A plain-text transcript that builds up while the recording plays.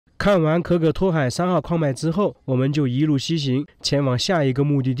看完可可托海3号矿脉之后，我们就一路西行，前往下一个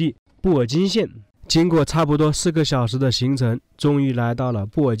目的地布尔津县。经过差不多4个小时的行程，终于来到了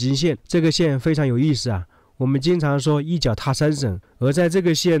布尔津县。这个县非常有意思啊，我们经常说一脚踏3省，而在这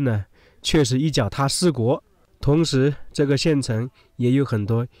个县呢，却是一脚踏4国。同时，这个县城也有很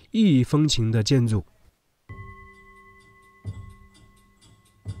多异域风情的建筑。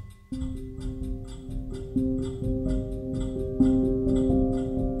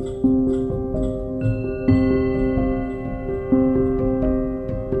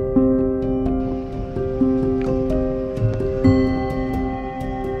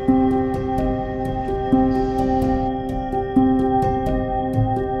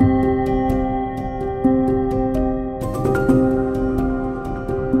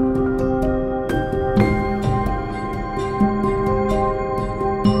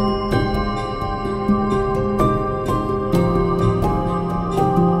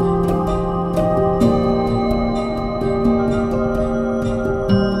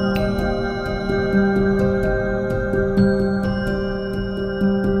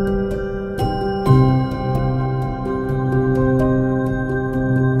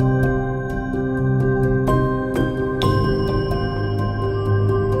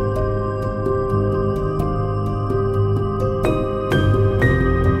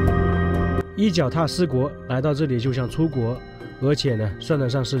一脚踏4国，来到这里就像出国，而且呢，算得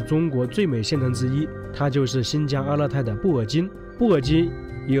上是中国最美县城之一。它就是新疆阿勒泰的布尔津。布尔津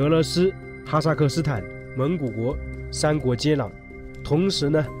与俄罗斯、哈萨克斯坦、蒙古国3国接壤，同时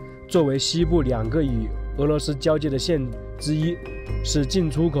呢，作为西部2个与俄罗斯交界的县之一，是进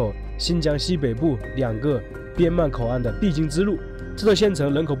出口新疆西北部2个边贸口岸的必经之路。这座县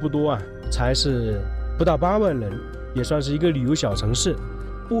城人口不多啊，才是不到8万人，也算是一个旅游小城市。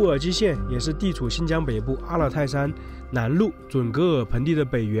布尔津县也是地处新疆北部阿勒泰山南麓准噶尔盆地的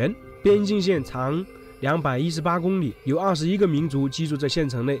北缘，边境线长218公里，有21个民族居住在县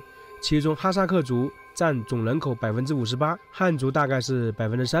城内，其中哈萨克族占总人口58%，汉族大概是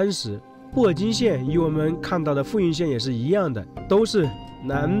30%。布尔津县与我们看到的富蕴县也是一样的，都是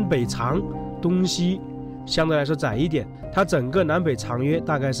南北长，东西相对来说窄一点。它整个南北长约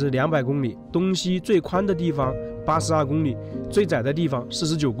大概是200公里，东西最宽的地方82公里，最窄的地方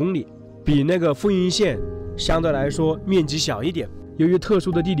49公里，比那个富蕴县相对来说面积小一点。由于特殊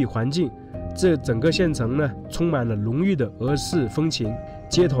的地理环境，这整个县城呢充满了浓郁的俄式风情，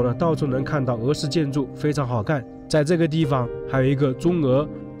街头呢到处能看到俄式建筑，非常好看。在这个地方还有一个中俄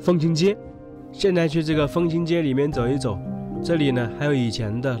风情街，现在去这个风情街里面走一走，这里呢还有以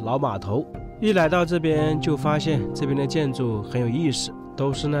前的老码头。一来到这边就发现这边的建筑很有意思，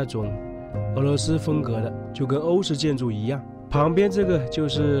都是那种俄罗斯风格的，就跟欧式建筑一样。旁边这个就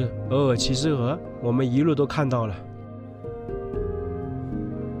是额尔齐斯河，我们一路都看到了。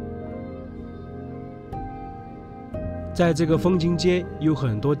在这个风情街有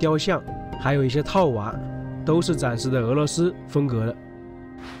很多雕像，还有一些套娃，都是展示的俄罗斯风格的。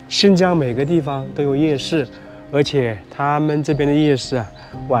新疆每个地方都有夜市，而且他们这边的夜市啊，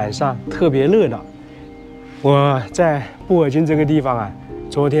晚上特别热闹。我在布尔津这个地方啊，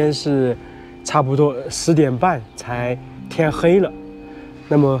昨天是差不多10点半才天黑了，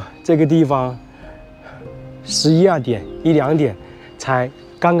那么这个地方11、2点、1、2点才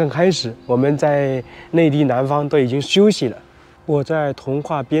刚刚开始。我们在内地南方都已经休息了。我在童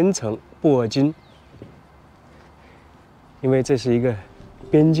话边城布尔津，因为这是一个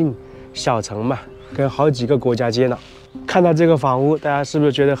边境小城嘛，跟好几个国家接壤。看到这个房屋，大家是不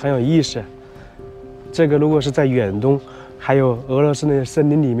是觉得很有意思？这个如果是在远东，还有俄罗斯那些森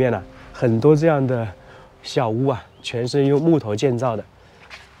林里面呢，很多这样的小屋啊，全是用木头建造的。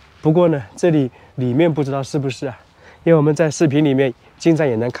不过呢，这里面不知道是不是啊，因为我们在视频里面经常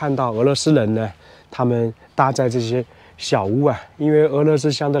也能看到俄罗斯人呢，他们搭在这些小屋啊，因为俄罗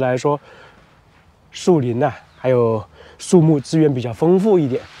斯相对来说树林啊，还有树木资源比较丰富一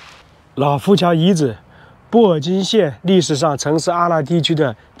点。老浮桥遗址，布尔津县历史上曾是阿拉地区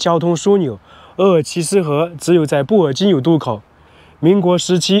的交通枢纽，额尔齐斯河只有在布尔津有渡口。民国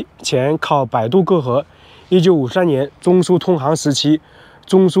时期前靠摆渡过河。1953年中苏通航时期，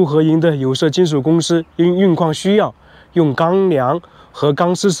中苏合营的有色金属公司因运矿需要，用钢梁和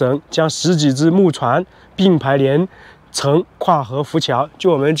钢丝绳将10几只木船并排连成跨河浮桥，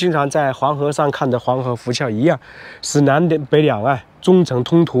就我们经常在黄河上看的黄河浮桥一样，使南北两岸中程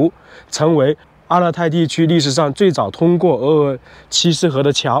通途，成为阿勒泰地区历史上最早通过额尔齐斯河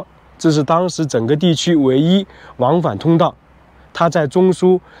的桥。这是当时整个地区唯一往返通道。它在中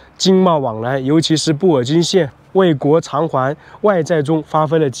苏经贸往来，尤其是布尔津县为国偿还外债中发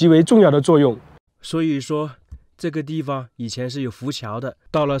挥了极为重要的作用。所以说，这个地方以前是有浮桥的，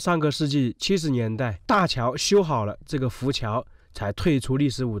到了上个世纪70年代，大桥修好了，这个浮桥才退出历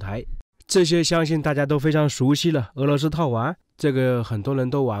史舞台。这些相信大家都非常熟悉了，俄罗斯套娃，这个很多人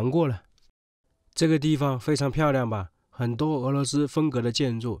都玩过了。这个地方非常漂亮吧，很多俄罗斯风格的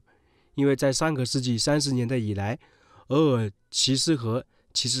建筑。因为在上个世纪30年代以来，额尔齐斯河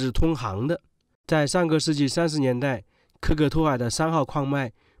其实是通航的。在上个世纪30年代，可可托海的3号矿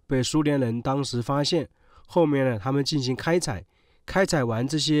脉被苏联人当时发现，后面呢，他们进行开采，开采完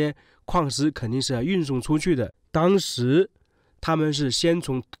这些矿石肯定是要运送出去的。当时他们是先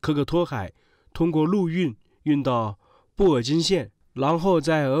从可可托海通过陆运到布尔津县，然后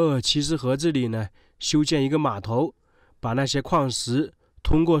在额尔齐斯河这里呢修建一个码头，把那些矿石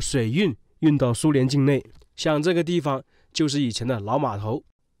通过水运到苏联境内。像这个地方就是以前的老码头。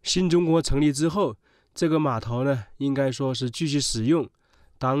新中国成立之后，这个码头呢应该说是继续使用，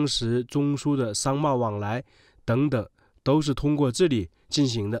当时中苏的商贸往来等等都是通过这里进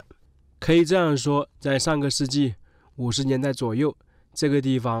行的。可以这样说，在上个世纪50年代左右，这个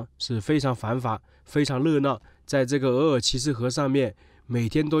地方是非常繁华非常热闹，在这个额尔齐斯河上面每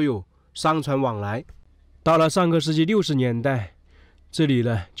天都有商船往来。到了上个世纪60年代，这里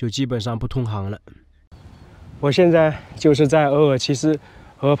呢就基本上不通航了。我现在就是在额尔齐斯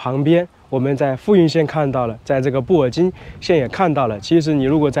河旁边，我们在富蕴县看到了，在这个布尔津县也看到了。其实你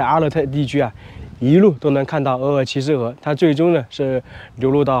如果在阿勒泰地区啊，一路都能看到额尔齐斯河，它最终呢是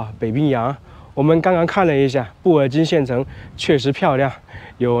流入到北冰洋。我们刚刚看了一下布尔津县城，确实漂亮，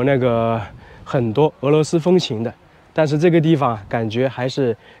有那个很多俄罗斯风情的。但是这个地方感觉还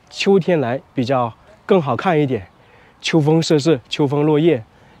是秋天来比较更好看一点，秋风瑟瑟，秋风落叶。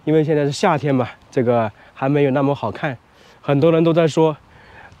因为现在是夏天嘛，这个还没有那么好看。很多人都在说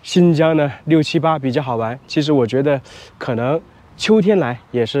新疆呢6、7、8比较好玩，其实我觉得可能秋天来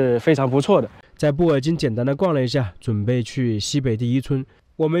也是非常不错的。在布尔津简单的逛了一下，准备去西北第一村。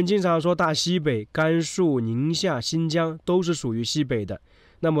我们经常说大西北，甘肃、宁夏、新疆都是属于西北的。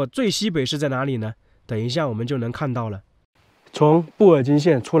那么最西北是在哪里呢？等一下我们就能看到了。从布尔津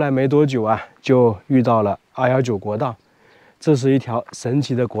县出来没多久啊，就遇到了219国道。这是一条神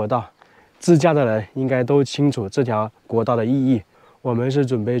奇的国道，自驾的人应该都清楚这条国道的意义。我们是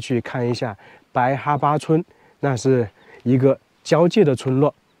准备去看一下白哈巴村，那是一个交界的村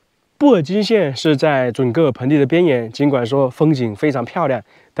落。布尔津县是在准噶尔盆地的边缘，尽管说风景非常漂亮，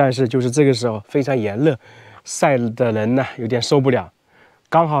但是就是这个时候非常炎热，晒的人呢有点受不了。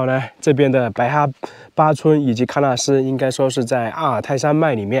刚好呢，这边的白哈巴村以及喀纳斯应该说是在阿尔泰山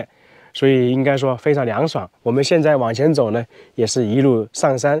脉里面，所以应该说非常凉爽。我们现在往前走呢，也是一路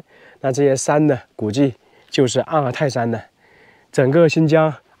上山，那这些山呢，估计就是阿尔泰山呢。整个新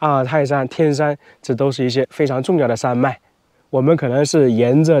疆阿尔泰山、天山，这都是一些非常重要的山脉。我们可能是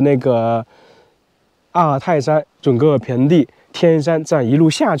沿着那个阿尔泰山、准噶尔盆地、天山这样一路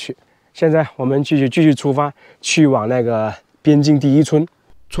下去。现在我们继续出发，去往那个边境第一村。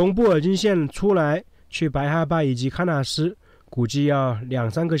从布尔津县出来去白哈巴以及喀纳斯，估计要2、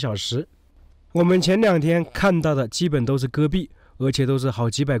3个小时。我们前2天看到的基本都是戈壁，而且都是好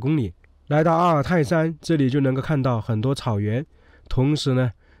几百公里。来到阿尔泰山，这里就能够看到很多草原，同时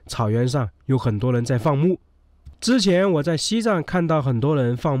呢，草原上有很多人在放牧。之前我在西藏看到很多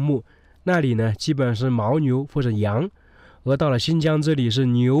人放牧，那里呢基本是牦牛或者羊，而到了新疆这里是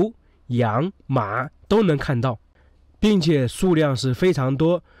牛、羊、马都能看到，并且数量是非常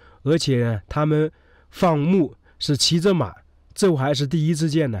多，而且他们放牧是骑着马，这我还是第一次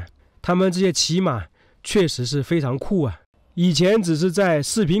见呢。他们这些骑马确实是非常酷啊！以前只是在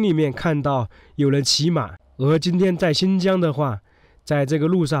视频里面看到有人骑马，而今天在新疆的话，在这个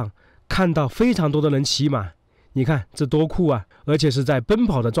路上看到非常多的人骑马，你看这多酷啊！而且是在奔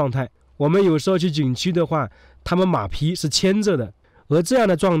跑的状态。我们有时候去景区的话，他们马匹是牵着的，而这样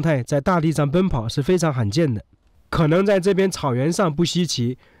的状态在大地上奔跑是非常罕见的。可能在这边草原上不稀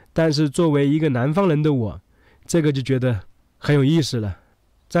奇，但是作为一个南方人的我，这个就觉得很有意思了。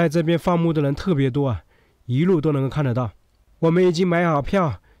在这边放牧的人特别多啊，一路都能够看得到。我们已经买好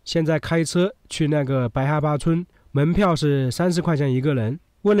票，现在开车去那个白哈巴村，门票是30块钱一个人。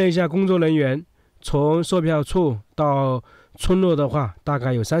问了一下工作人员，从售票处到村落的话大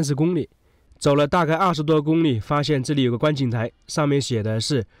概有30公里，走了大概20多公里，发现这里有个观景台，上面写的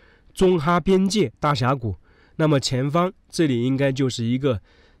是中哈边界大峡谷。那么前方这里应该就是一个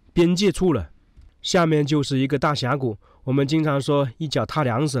边界处了，下面就是一个大峡谷。我们经常说一脚踏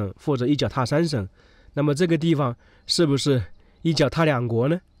2省或者一脚踏3省，那么这个地方是不是一脚踏2国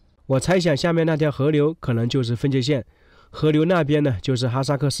呢？我猜想下面那条河流可能就是分界线，河流那边呢就是哈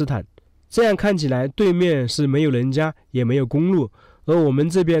萨克斯坦。这样看起来对面是没有人家也没有公路，而我们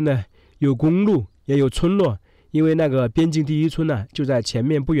这边呢有公路也有村落，因为那个边境第一村呢就在前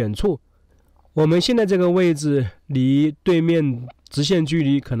面不远处。我们现在这个位置离对面直线距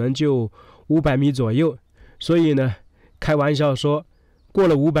离可能就500米左右，所以呢，开玩笑说过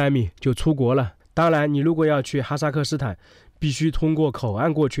了500米就出国了。当然，你如果要去哈萨克斯坦，必须通过口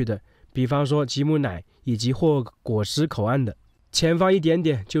岸过去的，比方说吉木乃以及霍果斯口岸的。前方一点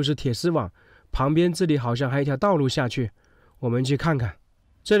点就是铁丝网，旁边这里好像还有一条道路下去，我们去看看。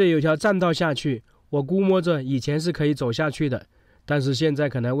这里有条栈道下去，我估摸着以前是可以走下去的，但是现在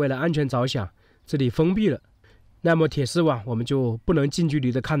可能为了安全着想，这里封闭了，那么铁丝网我们就不能近距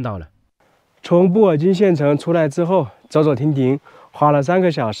离的看到了。从布尔津县城出来之后，走走停停，花了3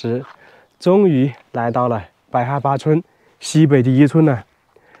个小时，终于来到了白哈巴村西北第一村了。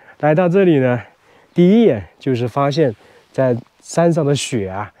来到这里呢，第一眼就是发现在山上的雪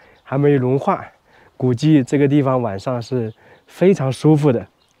啊还没有融化，估计这个地方晚上是非常舒服的。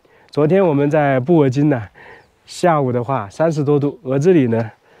昨天我们在布尔津呢，下午的话30多度，而这里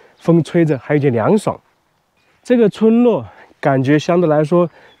呢风吹着还有点凉爽。这个村落感觉相对来说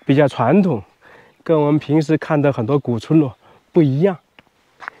比较传统，跟我们平时看的很多古村落不一样。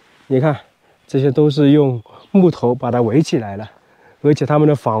你看，这些都是用木头把它围起来了，而且他们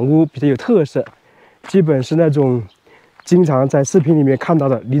的房屋比较有特色，基本是那种经常在视频里面看到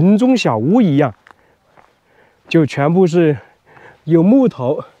的林中小屋一样，就全部是用木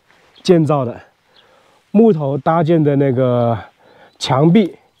头建造的，木头搭建的那个墙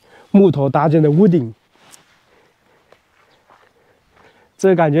壁，木头搭建的屋顶，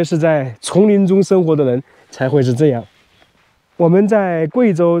这感觉是在丛林中生活的人才会是这样。我们在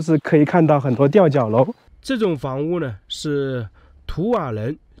贵州是可以看到很多吊脚楼，这种房屋呢是图瓦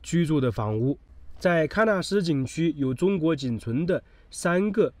人居住的房屋。在喀纳斯景区有中国仅存的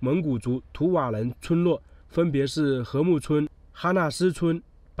3个蒙古族图瓦人村落，分别是和木村、哈纳斯村、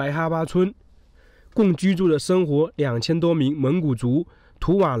白哈巴村，共居住的生活2000多名蒙古族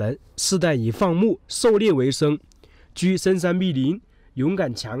图瓦人，4代以放牧、狩猎为生，居深山密林，勇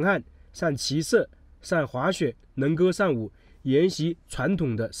敢强悍，善骑射，善滑雪，能歌善舞，沿袭传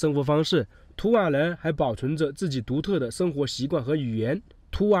统的生活方式。图瓦人还保存着自己独特的生活习惯和语言。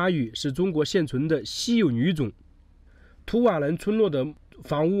图瓦语是中国现存的稀有女种。图瓦人村落的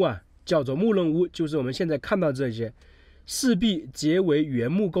房屋啊，叫做木楞屋，就是我们现在看到这些，四壁皆为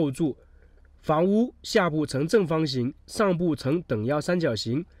原木构筑，房屋下部呈正方形，上部呈等腰三角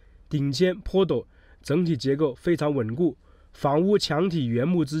形，顶尖坡陡，整体结构非常稳固。房屋墙体原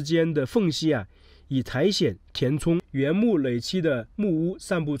木之间的缝隙啊，以苔藓填充，原木垒砌的木屋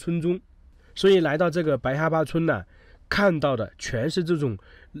散布村中。所以来到这个白哈巴村呢，看到的全是这种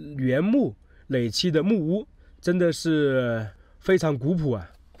原木垒砌的木屋，真的是非常古朴啊。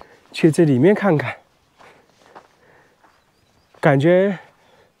去这里面看看，感觉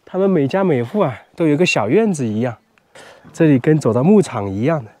他们每家每户啊都有个小院子一样，这里跟走到牧场一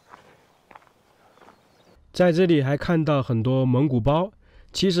样的。在这里还看到很多蒙古包。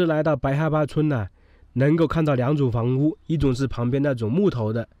其实来到白哈巴村呢，能够看到2种房屋，一种是旁边那种木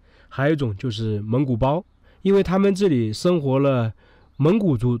头的，还有一种就是蒙古包。因为他们这里生活了蒙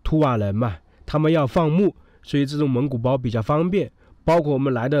古族图瓦人嘛，他们要放牧，所以这种蒙古包比较方便。包括我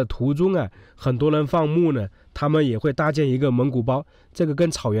们来的途中啊，很多人放牧呢，他们也会搭建一个蒙古包，这个跟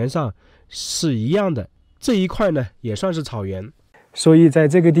草原上是一样的。这一块呢也算是草原，所以在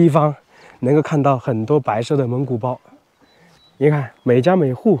这个地方能够看到很多白色的蒙古包。你看每家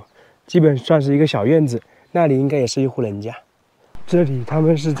每户基本算是一个小院子，那里应该也是一户人家。这里他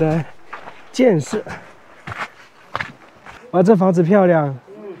们是在建设。哇，这房子漂亮，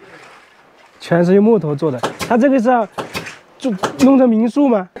全是用木头做的。它这个是要弄成民宿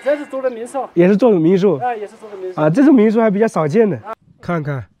吗？这是做的民宿，也是做的民宿啊，也是做的民宿啊。这种民宿还比较少见的。看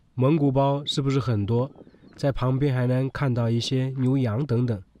看蒙古包是不是很多？在旁边还能看到一些牛羊等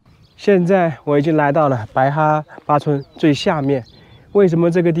等。现在我已经来到了白哈巴村最下面。为什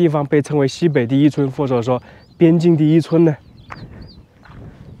么这个地方被称为西北第一村，或者说边境第一村呢？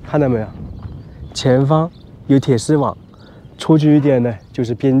看到没有？前方有铁丝网。出去一点呢，就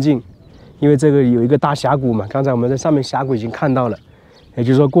是边境，因为这个有一个大峡谷嘛。刚才我们在上面峡谷已经看到了，也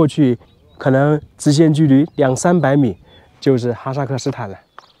就是说过去可能直线距离200-300米就是哈萨克斯坦了。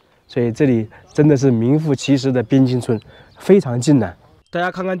所以这里真的是名副其实的边境村，非常近呢。大家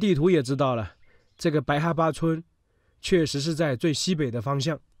看看地图也知道了，这个白哈巴村确实是在最西北的方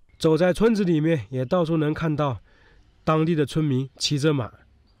向。走在村子里面，也到处能看到当地的村民骑着马。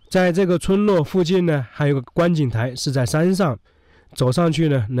在这个村落附近呢，还有个观景台，是在山上，走上去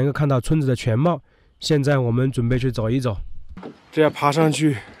呢，能够看到村子的全貌。现在我们准备去走一走，这要爬上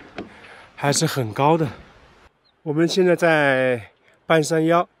去还是很高的。我们现在在半山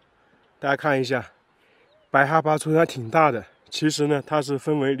腰，大家看一下，白哈巴村还挺大的，其实呢它是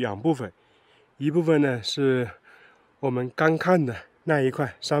分为2部分，一部分呢是我们刚看的那一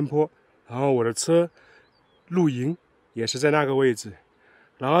块山坡，然后我的车露营也是在那个位置，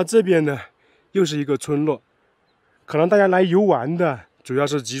然后这边呢又是一个村落，可能大家来游玩的主要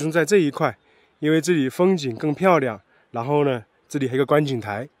是集中在这一块，因为这里风景更漂亮，然后呢这里还有个观景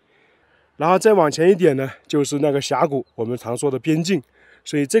台，然后再往前一点呢就是那个峡谷，我们常说的边境，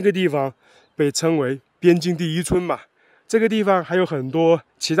所以这个地方被称为边境第一村嘛。这个地方还有很多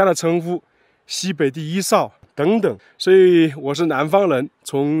其他的称呼，西北第一哨等等，所以我是南方人，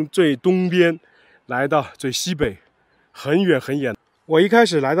从最东边来到最西北，很远很远。我一开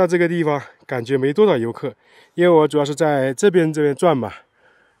始来到这个地方感觉没多少游客，因为我主要是在这边转嘛，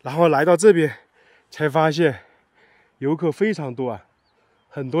然后来到这边才发现游客非常多啊，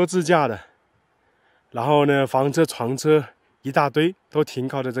很多自驾的，然后呢房车床车一大堆都停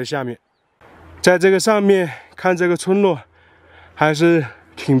靠在这下面。在这个上面看这个村落还是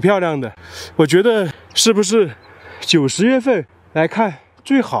挺漂亮的，我觉得是不是9、10月份来看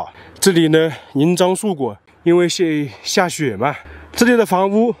最好。这里呢银装素裹，因为下雪嘛，这里的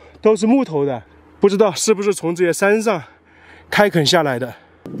房屋都是木头的，不知道是不是从这些山上开垦下来的。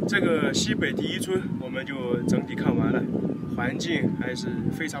这个西北第一村我们就整体看完了，环境还是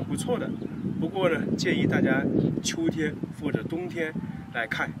非常不错的。不过呢，建议大家秋天或者冬天来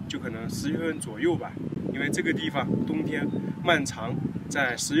看，就可能10月份左右吧，因为这个地方冬天漫长，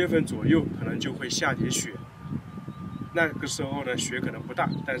在10月份左右可能就会下点雪。那个时候呢，雪可能不大，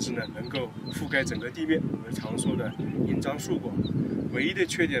但是呢，能够覆盖整个地面，我们常说的银装素裹。唯一的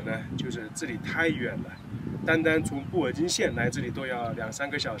缺点呢，就是这里太远了，单从布尔津县来这里都要2、3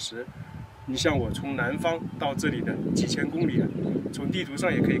个小时。你像我从南方到这里的几千公里啊，从地图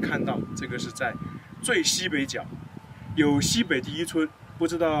上也可以看到，这个是在最西北角，有西北第一村，不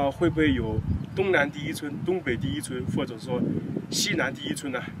知道会不会有东南第一村、东北第一村，或者说西南第一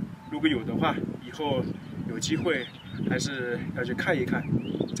村呢？如果有的话，以后有机会还是要去看一看。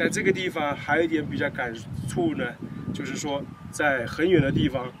在这个地方还有一点比较感触呢，就是说在很远的地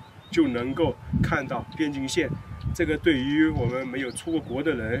方就能够看到边境线，这个对于我们没有出过国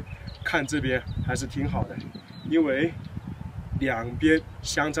的人看这边还是挺好的，因为两边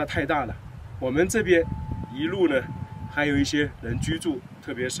相差太大了。我们这边一路呢还有一些人居住，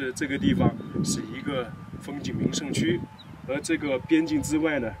特别是这个地方是一个风景名胜区，而这个边境之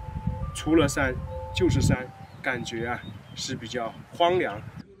外呢，除了山就是山，感觉啊是比较荒凉。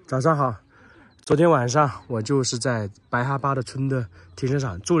早上好，昨天晚上我就是在白哈巴的村的停车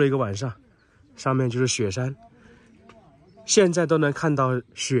场住了一个晚上，上面就是雪山，现在都能看到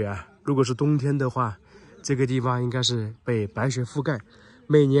雪啊。如果是冬天的话，这个地方应该是被白雪覆盖。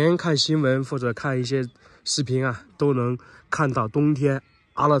每年看新闻或者看一些视频啊，都能看到冬天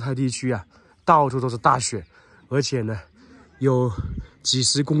阿勒泰地区啊，到处都是大雪，而且呢，有几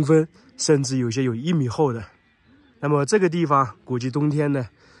10公分，甚至有些有1米厚的。那么这个地方估计冬天呢，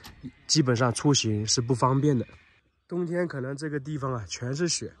基本上出行是不方便的。冬天可能这个地方啊全是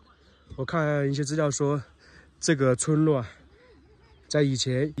雪。我看一些资料说，这个村落啊，在以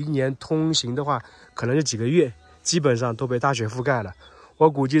前一年通行的话，可能就几个月，基本上都被大雪覆盖了。我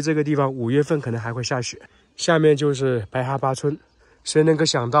估计这个地方5月份可能还会下雪。下面就是白哈巴村，谁能够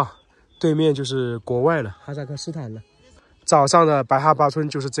想到对面就是国外了，哈萨克斯坦了。早上的白哈巴村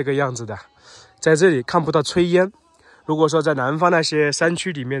就是这个样子的，在这里看不到炊烟。如果说在南方那些山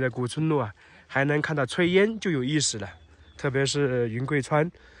区里面的古村落啊，还能看到炊烟就有意思了。特别是云贵川，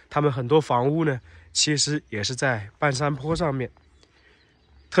他们很多房屋呢，其实也是在半山坡上面。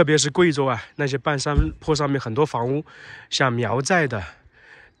特别是贵州啊，那些半山坡上面很多房屋，像苗寨的，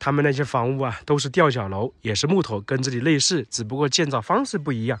他们那些房屋啊都是吊脚楼，也是木头，跟这里类似，只不过建造方式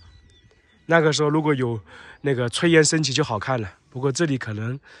不一样。那个时候如果有那个炊烟升起就好看了，不过这里可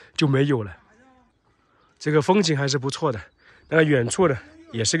能就没有了。这个风景还是不错的，那个远处的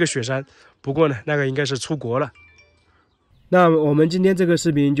也是个雪山，不过呢那个应该是出国了。那我们今天这个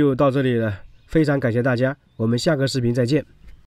视频就到这里了，非常感谢大家，我们下个视频再见。